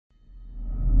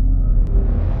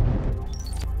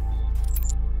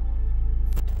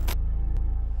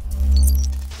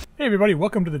Hey everybody,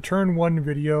 welcome to the Turn 1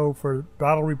 video for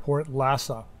Battle Report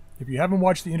Lhasa. If you haven't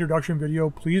watched the introduction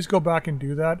video, please go back and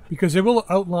do that because it will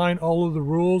outline all of the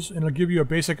rules and it'll give you a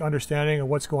basic understanding of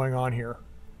what's going on here.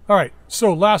 Alright,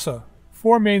 so Lhasa,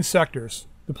 4 main sectors.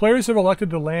 The players have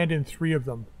elected to land in 3 of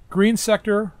them. Green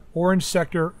Sector, Orange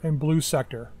Sector, and Blue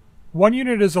Sector. 1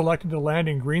 unit is elected to land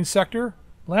in Green Sector.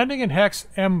 Landing in Hex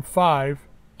M5,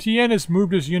 TN has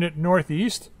moved his unit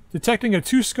northeast, detecting a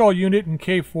 2-skull unit in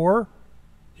K4.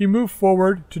 He moved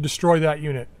forward to destroy that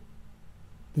unit.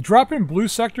 The drop in Blue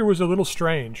Sector was a little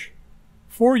strange.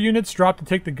 4 units dropped to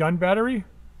take the gun battery,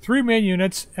 3 main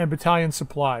units, and Battalion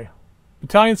Supply.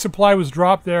 Battalion Supply was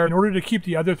dropped there in order to keep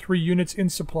the other 3 units in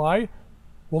supply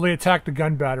while they attacked the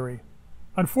gun battery.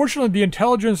 Unfortunately, the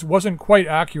intelligence wasn't quite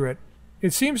accurate.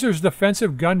 It seems there's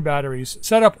defensive gun batteries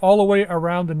set up all the way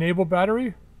around the naval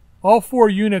battery. All 4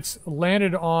 units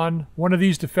landed on one of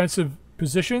these defensive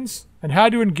positions and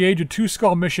had to engage a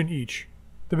 2-skull mission each.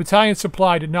 The Battalion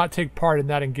Supply did not take part in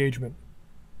that engagement.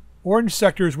 Orange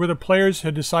Sector is where the players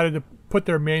had decided to put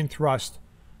their main thrust,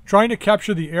 trying to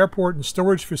capture the airport and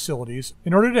storage facilities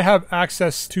in order to have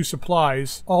access to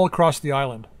supplies all across the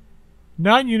island.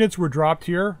 9 units were dropped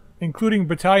here, including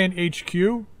Battalion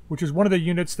HQ, which is one of the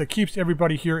units that keeps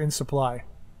everybody here in supply.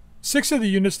 6 of the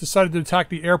units decided to attack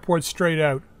the airport straight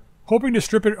out, hoping to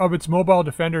strip it of its mobile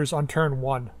defenders on turn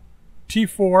 1.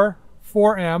 T4,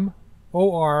 4M,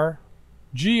 OR,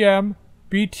 GM,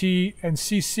 BT, and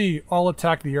CC all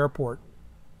attacked the airport,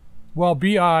 while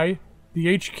BI,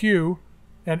 the HQ,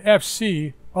 and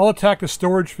FC all attacked the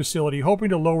storage facility, hoping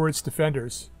to lower its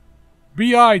defenders.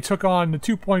 BI took on the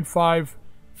 2.5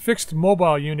 fixed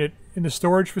mobile unit in the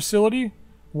storage facility,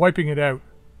 wiping it out.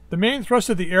 The main thrust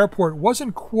of the airport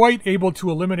wasn't quite able to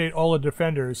eliminate all the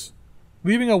defenders,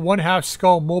 leaving a 1/2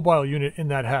 skull mobile unit in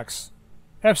that hex.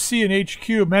 FC and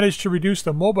HQ managed to reduce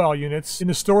the mobile units in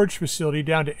the storage facility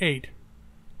down to 8.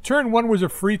 Turn 1 was a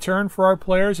free turn for our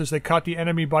players as they caught the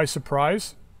enemy by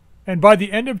surprise. And by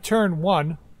the end of turn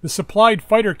 1, the supplied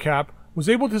fighter cap was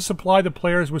able to supply the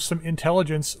players with some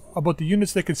intelligence about the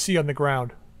units they could see on the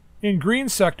ground. In Green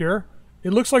Sector,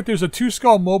 it looks like there's a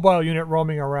 2-skull mobile unit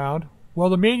roaming around,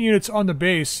 while the main units on the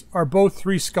base are both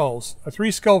 3 skulls, a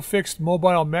 3-skull fixed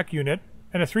mobile mech unit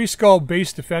and a 3-skull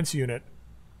base defense unit.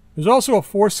 There's also a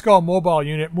 4-skull mobile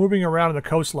unit moving around on the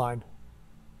coastline.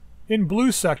 In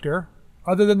Blue Sector,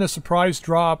 other than the surprise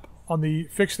drop on the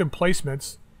fixed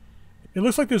emplacements, it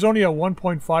looks like there's only a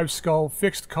 1.5 skull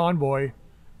fixed convoy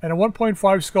and a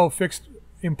 1.5 skull fixed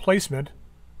emplacement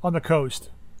on the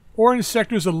coast. Orange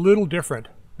Sector is a little different.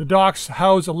 The docks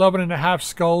house 11.5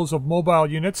 skulls of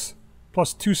mobile units,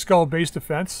 plus 2-skull base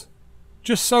defense.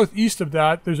 Just southeast of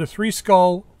that, there's a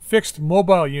 3-skull fixed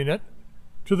mobile unit.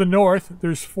 To the north,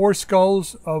 there's 4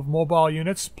 skulls of mobile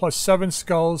units, plus 7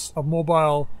 skulls of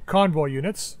mobile convoy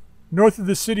units. North of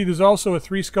the city, there's also a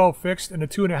 3-skull fixed and a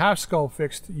 2.5 skull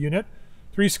fixed unit,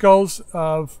 3 skulls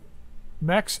of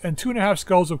mechs, and 2.5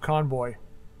 skulls of convoy.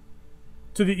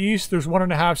 To the east, there's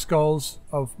 1.5 skulls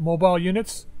of mobile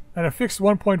units, and a fixed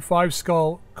 1.5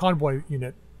 skull convoy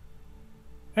unit.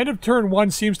 End of turn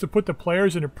 1 seems to put the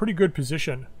players in a pretty good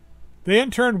position. They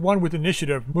end turn 1 with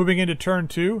initiative, moving into turn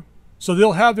 2, so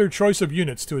they'll have their choice of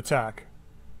units to attack.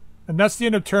 And that's the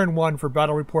end of turn 1 for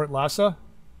Battle Report Lhasa.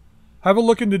 Have a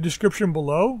look in the description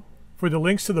below for the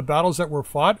links to the battles that were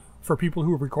fought for people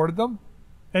who have recorded them.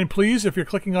 And please, if you're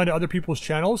clicking onto other people's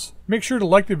channels, make sure to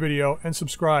like the video and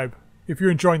subscribe if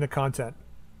you're enjoying the content.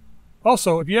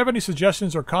 Also, if you have any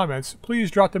suggestions or comments,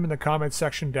 please drop them in the comments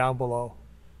section down below.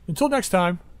 Until next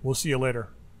time, we'll see you later.